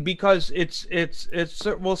the thing, because it's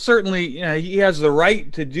well, certainly, you know, he has the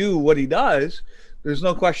right to do what he does, There's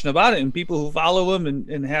no question about it. And people who follow him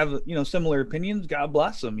and have, you know, similar opinions, God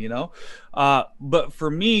bless them, you know. But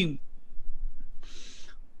for me,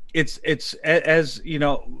 it's as you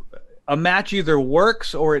know, a match either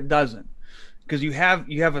works or it doesn't, because you have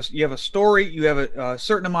a story, you have a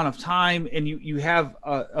certain amount of time, and you have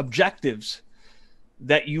objectives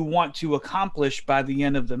that you want to accomplish by the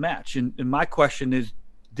end of the match. And my question is,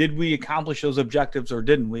 did we accomplish those objectives or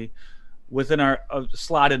didn't we within our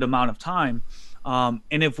slotted amount of time?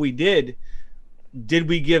 And if we did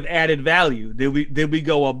we give added value? Did we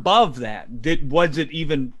go above that? Did we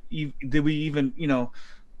even, you know,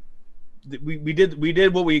 we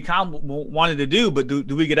did what we wanted to do, but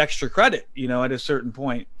do we get extra credit, you know, at a certain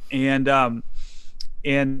point? And I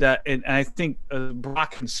think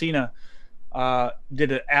Brock and Cena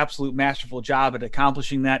did an absolute masterful job at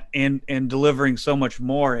accomplishing that and delivering so much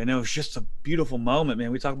more. And it was just a beautiful moment,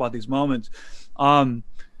 man. We talk about these moments. So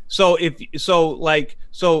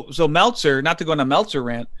Meltzer, not to go on a Meltzer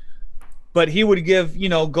rant, but he would give, you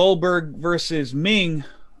know, Goldberg versus Ming,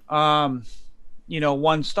 you know,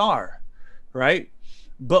 1 star, right?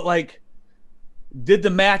 But like, did the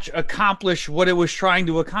match accomplish what it was trying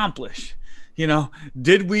to accomplish? You know,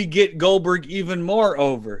 did we get Goldberg even more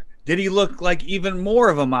over? Did he look like even more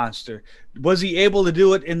of a monster? Was he able to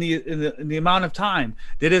do it in the amount of time?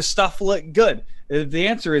 Did his stuff look good? If the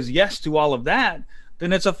answer is yes to all of that,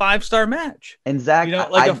 then it's a 5-star match. And Zach, you know,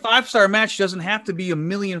 like a 5-star match doesn't have to be a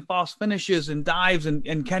million false finishes and dives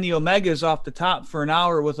and Kenny Omega's off the top for an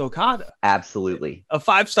hour with Okada. Absolutely. A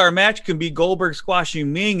 5-star match can be Goldberg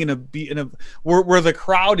squashing Ming where the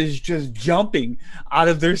crowd is just jumping out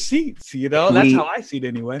of their seats. You know, that's how I see it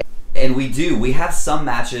anyway. And we have some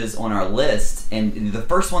matches on our list, and the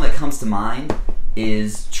first one that comes to mind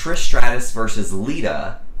is Trish Stratus versus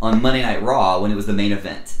Lita on Monday Night Raw when it was the main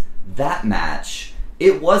event. That match,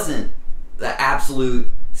 it wasn't the absolute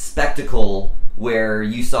spectacle where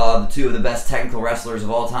you saw the 2 of the best technical wrestlers of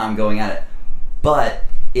all time going at it, but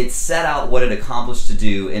it set out what it accomplished to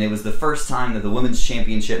do, and it was the first time that the Women's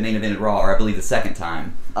Championship main evented Raw, or I believe the second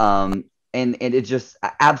time. And it just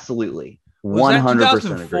absolutely 100%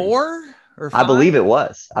 2004 or 5? I believe it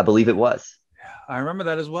was. I remember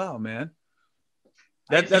that as well, man.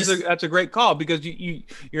 That's a great call, because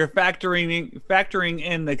you're factoring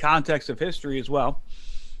in the context of history as well,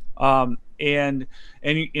 and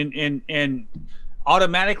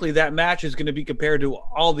automatically that match is going to be compared to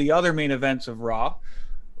all the other main events of Raw,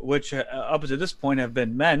 which up to this point have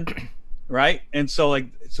been men, right? And so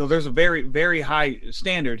there's a very, very high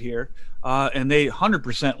standard here, and they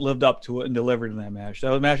 100% lived up to it and delivered in that match.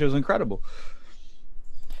 That match was incredible.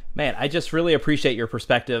 Man, I just really appreciate your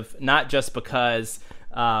perspective, not just because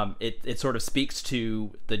it sort of speaks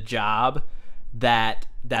to the job that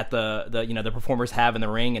the performers have in the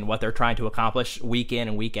ring and what they're trying to accomplish week in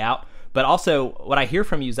and week out, but also what I hear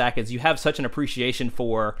from you, Zach, is you have such an appreciation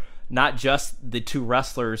for not just the 2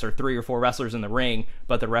 wrestlers or 3 or 4 wrestlers in the ring,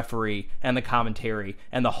 but the referee and the commentary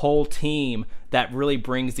and the whole team that really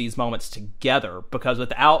brings these moments together, because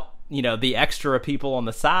without, you know, the extra people on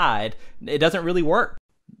the side, it doesn't really work.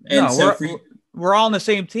 And no, we're all on the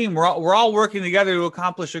same team. We're all working together to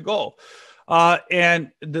accomplish a goal.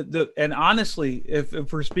 And honestly,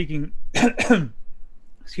 if we're speaking,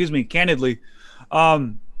 excuse me, candidly,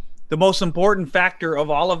 the most important factor of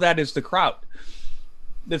all of that is the crowd.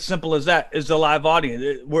 As simple as that, is the live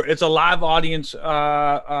audience. It's a live audience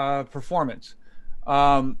performance.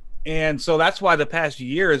 And so that's why the past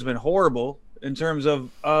year has been horrible in terms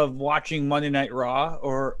of watching Monday Night Raw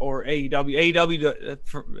or AEW.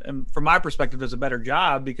 AEW, from my perspective, does a better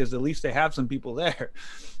job, because at least they have some people there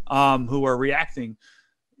who are reacting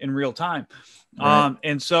in real time. Right.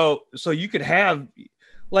 And so you could have,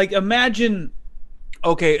 like, imagine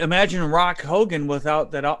Rock Hogan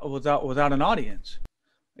without an audience.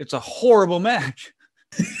 It's a horrible match.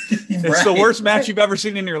 It's the worst match you've ever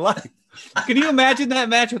seen in your life. Can you imagine that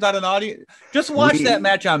match without an audience? Just watch that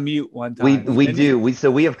match on mute one time.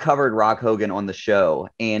 We have covered Rock Hogan on the show,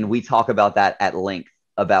 and we talk about that at length,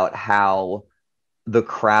 about how the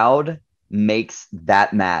crowd makes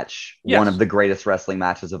that match one of the greatest wrestling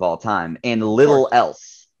matches of all time, and little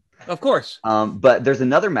else. Of course. But there's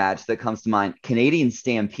another match that comes to mind, Canadian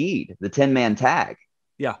Stampede, the 10-man tag.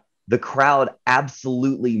 Yeah. The crowd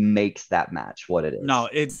absolutely makes that match what it is. No,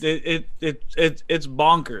 it's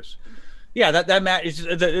bonkers. Yeah, that match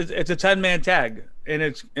it's a 10-man tag, and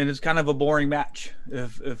it's kind of a boring match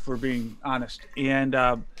if we're being honest. And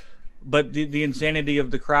but the insanity of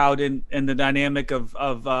the crowd and the dynamic of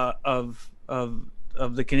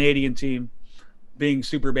the Canadian team being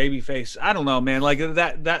super babyface. I don't know, man. Like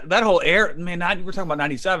that whole era, man. We're talking about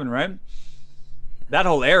 97, right? that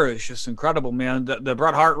whole era is just incredible, man. The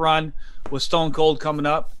Bret Hart run with Stone Cold coming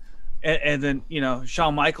up, and then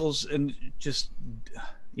Shawn Michaels and just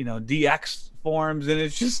DX forms, and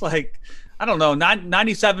it's just like, I don't know,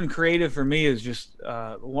 97 Creative for me is just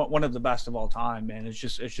one of the best of all time, man. It's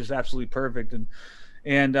just absolutely perfect,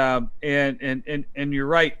 and you're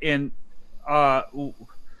right, and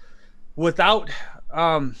without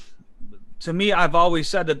to me, I've always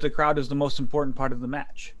said that the crowd is the most important part of the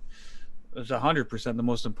match. It's 100% the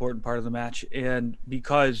most important part of the match, and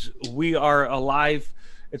because we are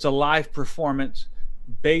it's a live performance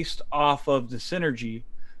based off of the synergy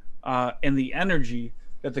and the energy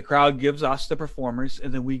that the crowd gives us, the performers,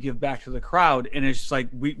 and then we give back to the crowd. And it's like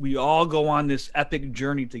we all go on this epic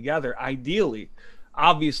journey together. Ideally,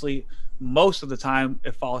 obviously, most of the time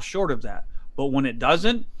it falls short of that. But when it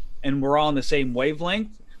doesn't, and we're all on the same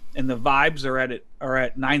wavelength, and the vibes are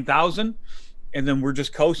at 9,000, and then we're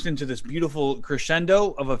just coasting to this beautiful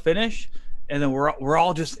crescendo of a finish, and then we're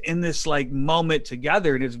all just in this like moment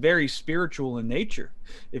together, and it's very spiritual in nature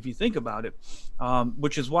if you think about it,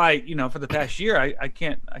 which is why for the past year I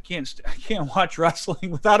can't watch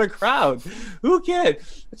wrestling without a crowd. Who can?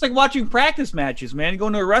 It's like watching practice matches, man.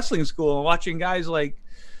 Going to a wrestling school and watching guys like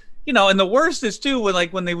and the worst is too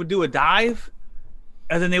when they would do a dive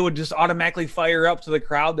and then they would just automatically fire up to the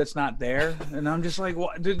crowd that's not there, and I'm just like,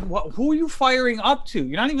 who are you firing up to?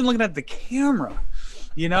 You're not even looking at the camera.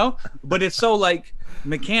 But it's so like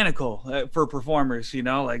mechanical for performers,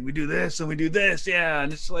 like we do this and we do this, yeah,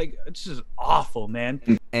 and it's like, it's just awful, man.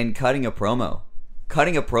 And cutting a promo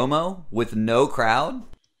with no crowd,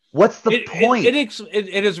 what's the point?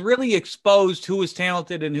 It is really exposed who is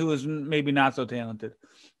talented and who is maybe not so talented,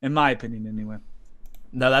 in my opinion, anyway.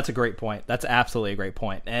 No, that's a great point. That's absolutely a great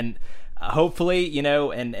point. And hopefully,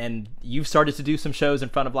 and you've started to do some shows in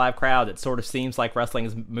front of live crowd. It sort of seems like wrestling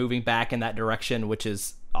is moving back in that direction, which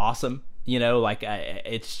is awesome.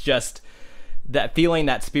 It's just that feeling,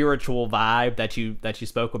 that spiritual vibe that you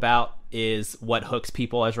spoke about is what hooks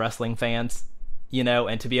people as wrestling fans.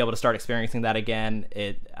 And to be able to start experiencing that again,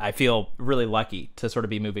 I feel really lucky to sort of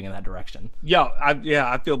be moving in that direction.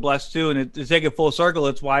 I feel blessed too. And to take it full circle,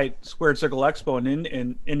 it's why Squared Circle Expo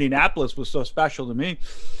in Indianapolis was so special to me.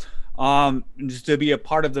 Just to be a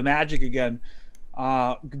part of the magic again,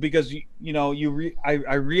 because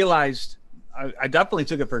I realized I definitely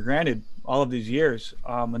took it for granted all of these years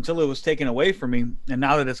until it was taken away from me, and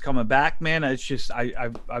now that it's coming back, man, it's just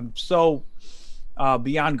I'm so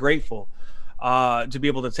beyond grateful to be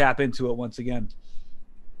able to tap into it once again.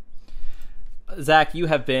 Zach, you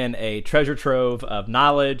have been a treasure trove of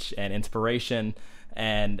knowledge and inspiration.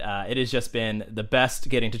 And it has just been the best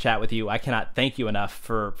getting to chat with you. I cannot thank you enough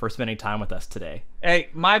for spending time with us today. Hey,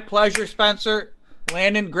 my pleasure, Spencer.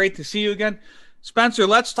 Landon, great to see you again. Spencer,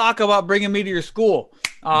 let's talk about bringing me to your school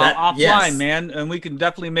offline, yes, man, and we can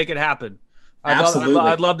definitely make it happen. Absolutely.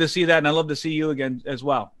 I'd love to see that, and I'd love to see you again as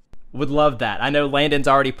well. Would love that. I know Landon's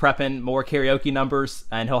already prepping more karaoke numbers,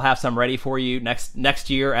 and he'll have some ready for you next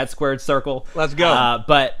year at Squared Circle. Let's go.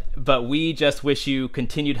 But we just wish you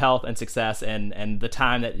continued health and success, and the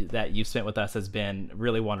time that you've spent with us has been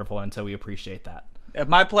really wonderful, and so we appreciate that.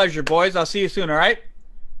 My pleasure, boys. I'll see you soon, all right?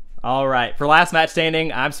 All right. For Last Match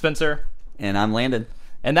Standing, I'm Spencer. And I'm Landon.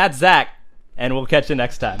 And that's Zach, and we'll catch you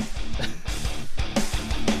next time.